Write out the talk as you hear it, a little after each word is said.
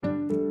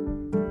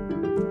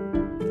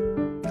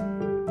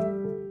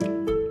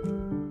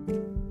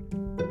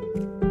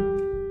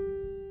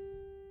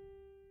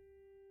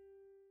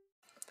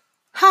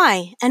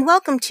Hi, and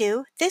welcome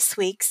to this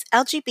week's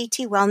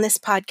LGBT Wellness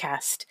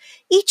Podcast.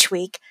 Each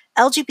week,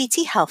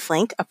 LGBT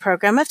HealthLink, a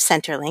program of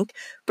Centerlink,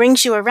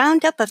 brings you a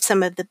roundup of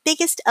some of the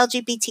biggest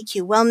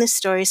LGBTQ wellness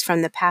stories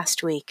from the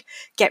past week.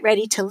 Get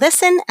ready to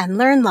listen and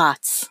learn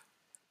lots.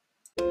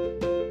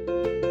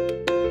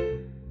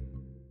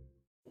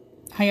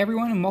 Hi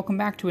everyone, and welcome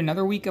back to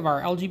another week of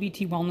our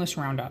LGBT Wellness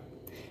Roundup.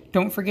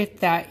 Don't forget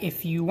that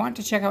if you want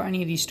to check out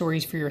any of these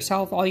stories for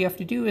yourself, all you have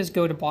to do is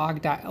go to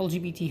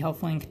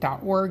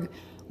blog.lgbthealthlink.org,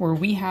 where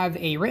we have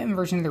a written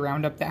version of the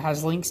roundup that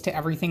has links to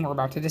everything we're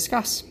about to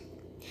discuss.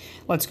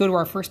 Let's go to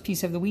our first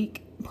piece of the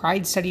week.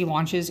 Pride Study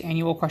launches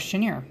annual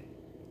questionnaire.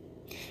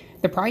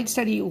 The Pride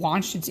Study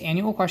launched its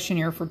annual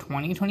questionnaire for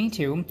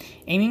 2022,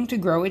 aiming to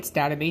grow its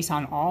database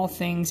on all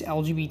things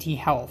LGBT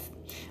health.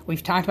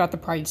 We've talked about the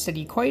Pride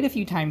Study quite a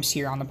few times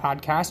here on the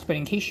podcast, but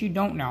in case you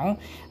don't know,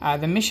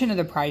 the mission of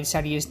the Pride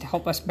Study is to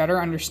help us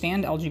better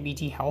understand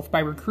LGBT health by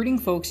recruiting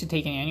folks to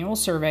take an annual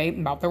survey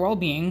about their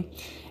well-being,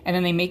 and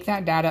then they make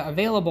that data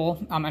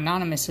available,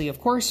 anonymously,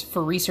 of course,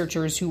 for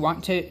researchers who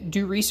want to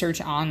do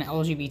research on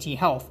LGBT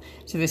health.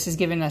 So this has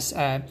given us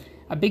a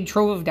big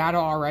trove of data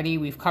already.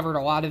 We've covered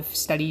a lot of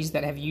studies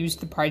that have used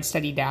the Pride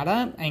Study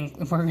data, and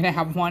we're going to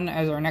have one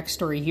as our next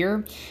story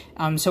here.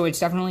 So it's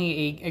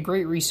definitely a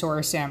great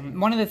resource, and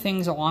one of the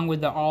things along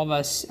with the All of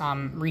Us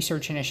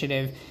research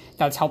initiative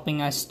that's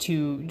helping us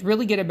to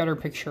really get a better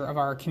picture of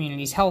our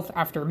community's health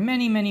after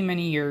many, many,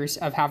 many years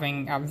of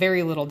having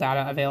very little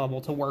data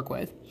available to work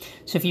with.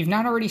 So if you've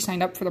not already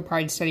signed up for the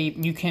Pride Study,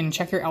 you can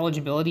check your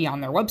eligibility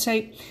on their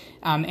website.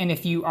 And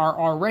if you are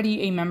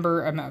already a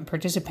member, a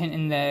participant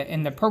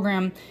in the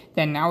program,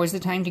 then now is the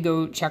time to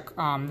go check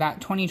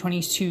that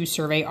 2022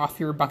 survey off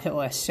your bucket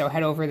list. So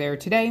head over there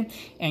today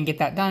and get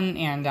that done.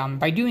 And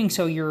by doing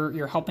so,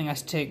 you're helping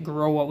us to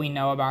grow what we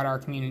know about our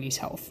community's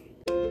health.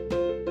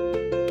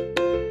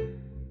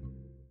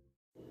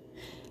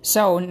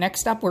 So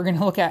next up, we're going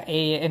to look at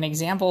an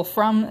example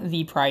from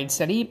the Pride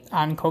Study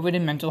on COVID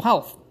and mental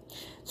health.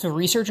 So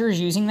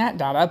researchers using that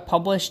data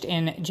published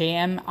in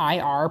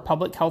JMIR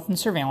Public Health and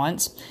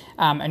Surveillance,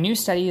 a new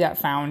study that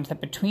found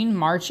that between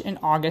March and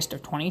August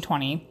of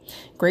 2020,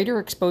 greater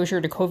exposure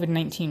to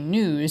COVID-19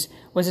 news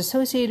was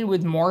associated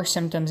with more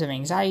symptoms of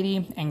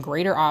anxiety and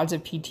greater odds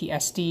of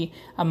PTSD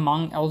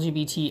among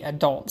LGBT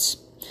adults.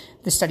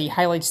 The study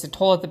highlights the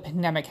toll that the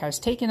pandemic has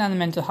taken on the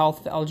mental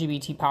health of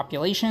LGBT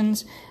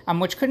populations,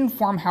 which could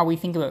inform how we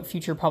think about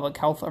future public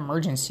health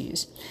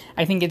emergencies.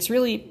 I think it's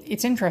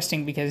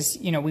interesting because,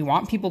 we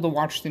want people to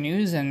watch the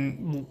news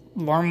and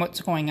learn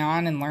what's going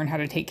on and learn how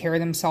to take care of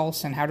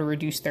themselves and how to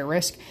reduce their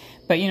risk.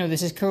 But,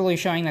 this is clearly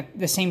showing that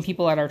the same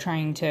people that are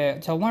trying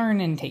to learn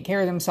and take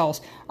care of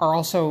themselves are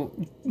also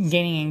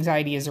gaining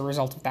anxiety as a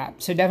result of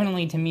that. So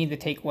definitely, to me, the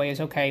takeaway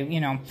is, okay,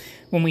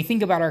 when we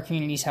think about our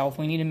community's health,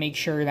 we need to make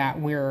sure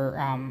that we're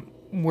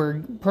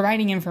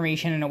providing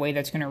information in a way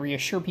that's going to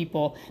reassure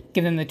people,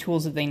 give them the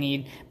tools that they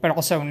need, but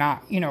also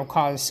not,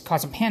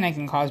 cause a panic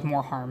and cause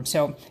more harm.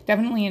 So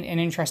definitely an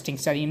interesting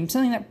study, and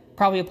something that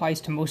probably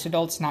applies to most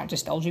adults, not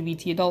just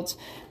LGBT adults,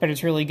 but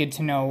it's really good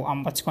to know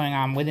what's going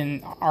on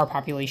within our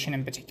population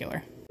in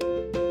particular.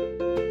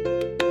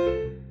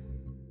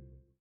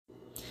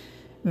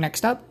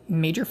 Next up,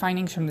 major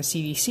findings from the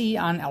CDC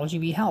on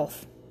LGBT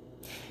health.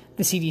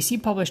 The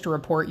CDC published a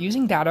report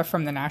using data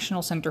from the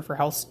National Center for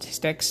Health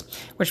Statistics,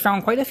 which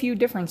found quite a few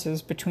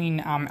differences between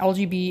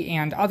LGBT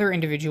and other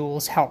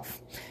individuals'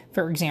 health.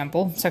 For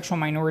example, sexual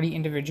minority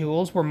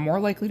individuals were more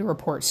likely to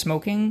report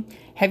smoking,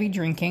 heavy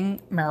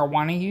drinking,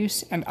 marijuana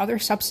use, and other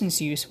substance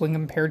use when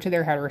compared to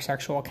their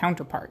heterosexual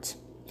counterparts.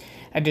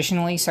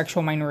 Additionally,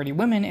 sexual minority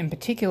women in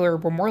particular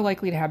were more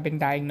likely to have been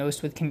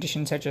diagnosed with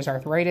conditions such as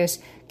arthritis,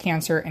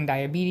 cancer, and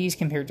diabetes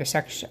compared to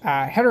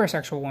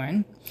heterosexual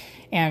women.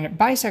 And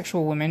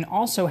bisexual women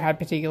also had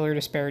particular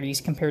disparities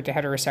compared to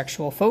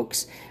heterosexual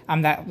folks,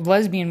 that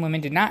lesbian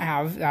women did not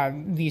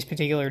have these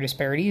particular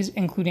disparities,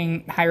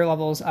 including higher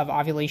levels of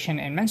ovulation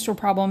and menstrual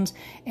problems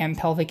and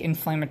pelvic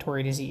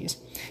inflammatory disease.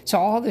 So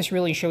all of this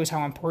really shows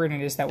how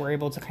important it is that we're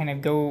able to kind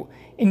of go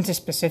into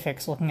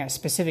specifics, looking at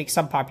specific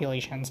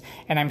subpopulations.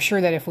 And I'm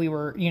sure that if we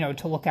were,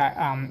 to look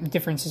at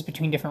differences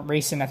between different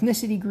race and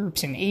ethnicity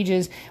groups and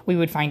ages, we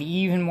would find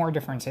even more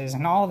differences.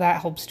 And all of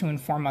that helps to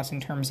inform us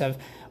in terms of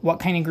what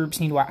kind of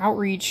groups need what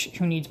outreach,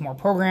 who needs more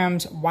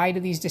programs, why do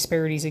these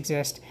disparities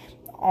exist,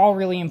 all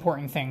really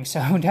important things.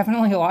 So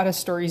definitely a lot of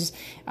stories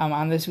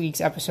on this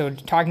week's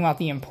episode talking about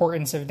the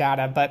importance of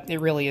data, but it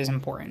really is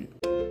important.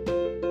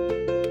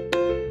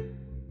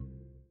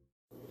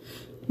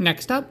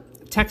 Next up,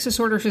 Texas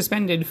order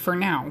suspended for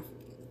now.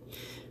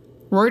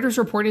 Reuters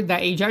reported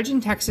that a judge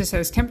in Texas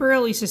has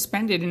temporarily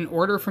suspended an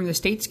order from the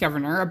state's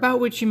governor, about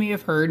which you may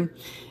have heard,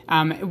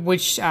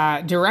 which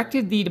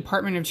directed the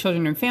Department of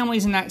Children and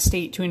Families in that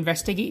state to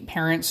investigate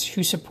parents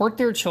who support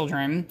their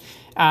children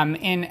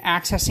in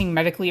accessing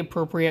medically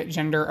appropriate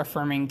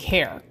gender-affirming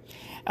care.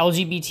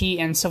 LGBT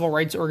and civil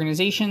rights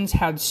organizations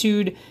had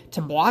sued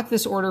to block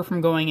this order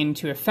from going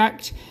into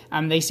effect.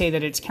 They say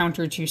that it's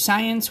counter to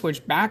science,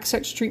 which backs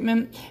such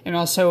treatment, and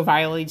also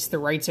violates the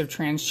rights of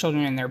trans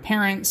children and their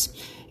parents.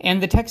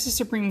 And the Texas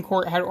Supreme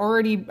Court had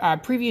already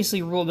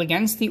previously ruled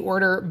against the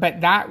order,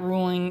 but that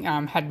ruling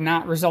had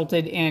not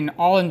resulted in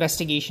all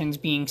investigations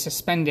being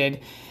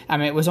suspended.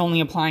 It was only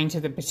applying to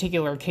the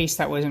particular case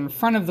that was in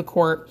front of the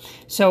court.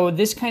 So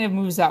this kind of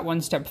moves that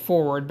one step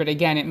forward. But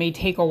again, it may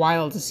take a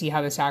while to see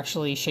how this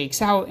actually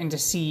shakes out and to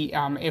see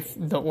if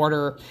the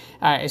order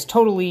is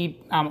totally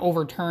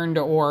overturned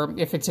or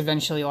if it's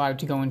eventually allowed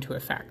to go into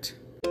effect.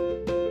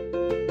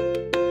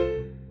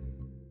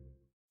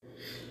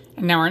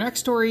 And now our next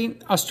story,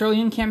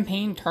 Australian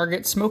campaign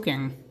targets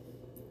smoking.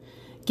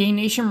 Gay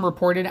Nation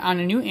reported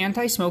on a new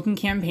anti-smoking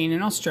campaign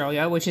in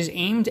Australia, which is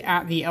aimed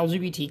at the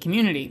LGBT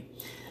community.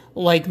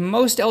 Like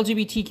most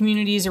LGBT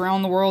communities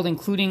around the world,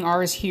 including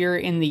ours here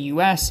in the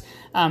US,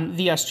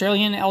 the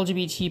Australian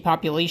LGBT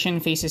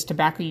population faces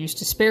tobacco use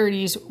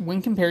disparities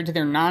when compared to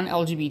their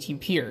non-LGBT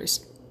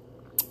peers.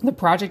 The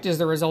project is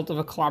the result of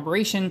a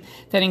collaboration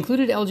that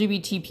included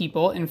LGBT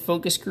people in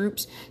focus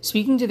groups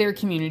speaking to their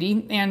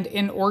community and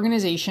an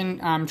organization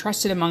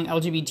trusted among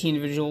LGBT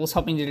individuals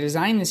helping to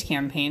design this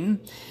campaign.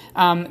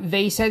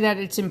 They said that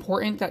it's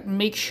important that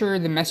make sure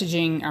the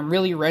messaging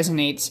really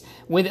resonates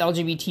with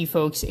LGBT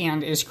folks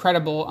and is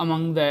credible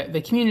among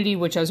the community,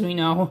 which, as we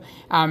know,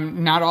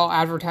 not all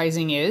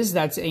advertising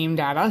that's aimed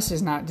at us,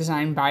 is not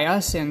designed by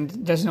us,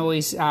 and doesn't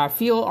always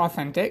feel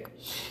authentic.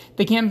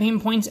 The campaign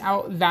points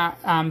out that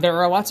there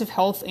are lots of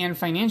health and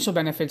financial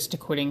benefits to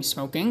quitting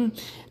smoking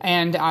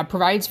and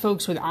provides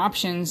folks with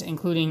options,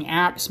 including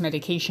apps,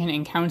 medication,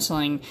 and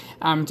counseling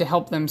to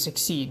help them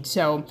succeed.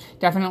 So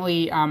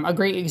definitely a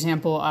great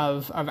example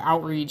of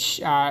outreach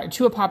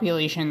to a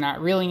population that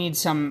really needs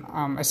some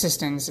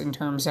assistance in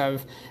terms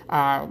of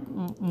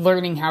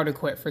learning how to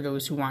quit for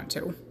those who want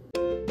to.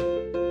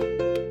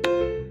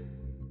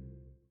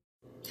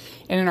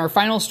 And in our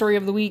final story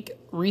of the week,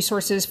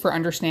 resources for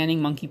understanding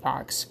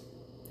monkeypox.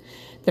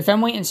 The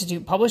Fenway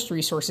Institute published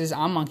resources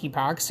on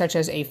monkeypox, such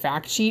as a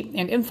fact sheet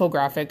and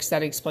infographics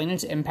that explain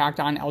its impact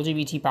on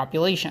LGBT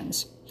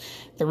populations.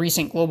 The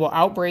recent global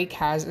outbreak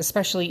has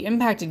especially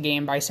impacted gay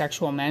and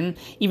bisexual men,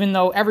 even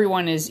though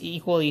everyone is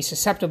equally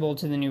susceptible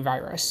to the new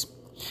virus.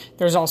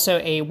 There's also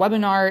a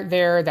webinar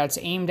there that's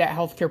aimed at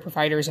healthcare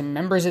providers and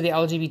members of the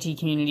LGBT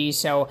community,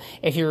 so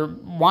if you're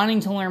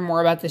wanting to learn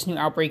more about this new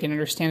outbreak and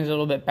understand it a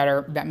little bit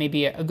better, that may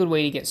be a good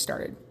way to get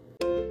started.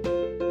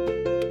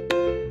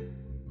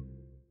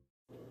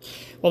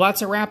 Well,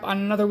 that's a wrap on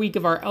another week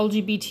of our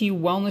LGBT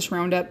Wellness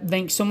Roundup.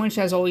 Thanks so much,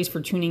 as always,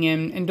 for tuning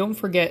in. And don't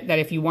forget that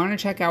if you want to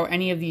check out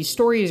any of these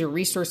stories or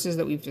resources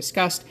that we've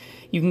discussed,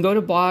 you can go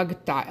to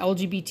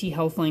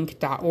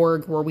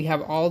blog.lgbthealthlink.org, where we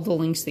have all the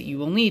links that you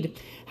will need.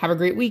 Have a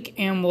great week,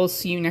 and we'll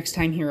see you next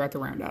time here at the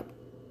Roundup.